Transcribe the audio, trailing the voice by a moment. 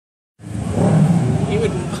He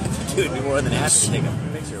would be more than happy to take a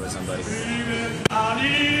picture with somebody. I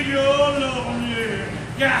need your love,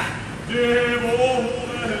 yeah. Damn, oh,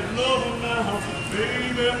 that love now,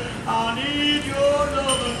 baby. I need your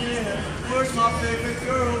love, yeah. Where's my favorite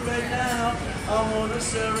girl right now? I wanna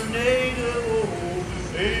serenade her, oh,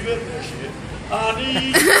 baby. Shit. I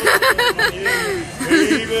need your love, yeah,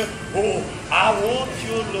 baby. Oh, I want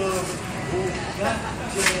your love. Oh,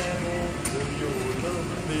 goddamn, oh, your love,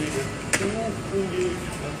 baby. Oh, yeah,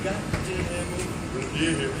 goddamn,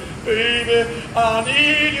 yeah, baby. I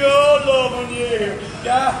need your love, yeah.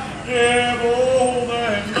 Goddamn, oh,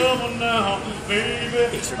 that love now, baby.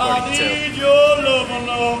 I need your love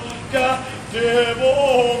now. Goddamn,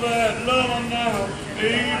 oh, that love now,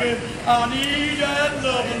 baby. I need that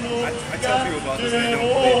love now. I tell people about this, they don't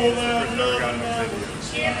believe me.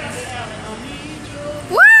 It's the first time I got on video.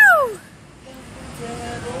 Woo!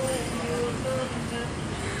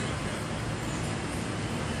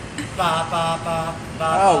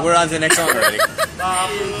 Oh, we're on to the next song already.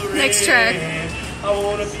 Next track. I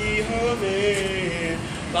wanna be her man,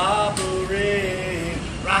 Baba Ray.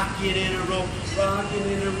 Rockin' in a row, rockin'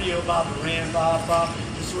 in a reel, Baba Ray, Baba.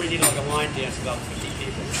 This is where you need like a line dance with about 50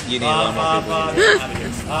 people. You need a lot more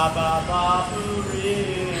people. Baba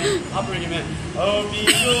Ray. I'll bring him in. Oh, be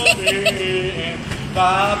your man,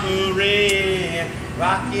 Baba Ray.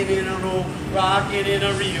 Rockin' in a row, rockin' in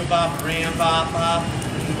a reel, Baba Ray, Baba.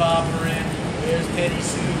 Baba Ray. There's Petty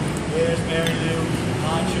Sue, there's Mary Lou.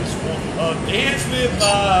 I just want a dance with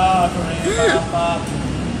Baba Ray, Baba.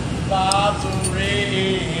 Baba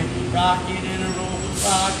Ray, rockin' in a row,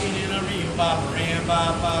 rockin' in a reel, Baba Ray,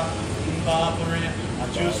 Baba. Baba Ray, I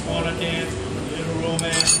just wanna dance, a little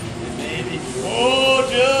romance, and maybe, oh,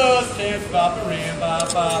 just dance, Baba Ray,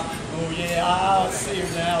 Baba. Oh yeah, I'll see you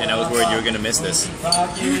now. And I was worried you were gonna miss this.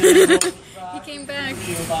 Rockin' in a row. He came back. I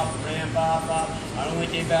only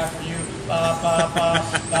came back for you. Baba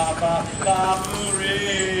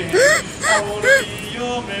Ray. I wanna be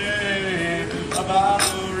your man. Baba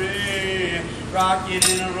Ray. Rockin'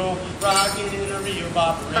 in a row, rockin' in a reel.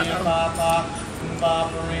 Baba Ray.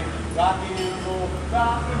 Baba Ray. Rockin' in a row,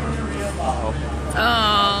 rockin' in a reel. Baba Ray.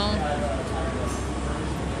 Oh.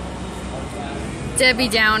 Debbie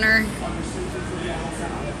Downer.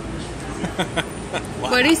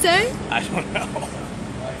 What did he say? I don't know.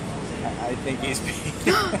 I think he's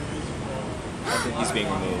being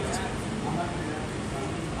removed.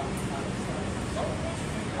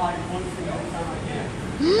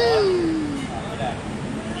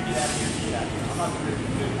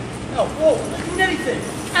 No, whoa, don't do anything.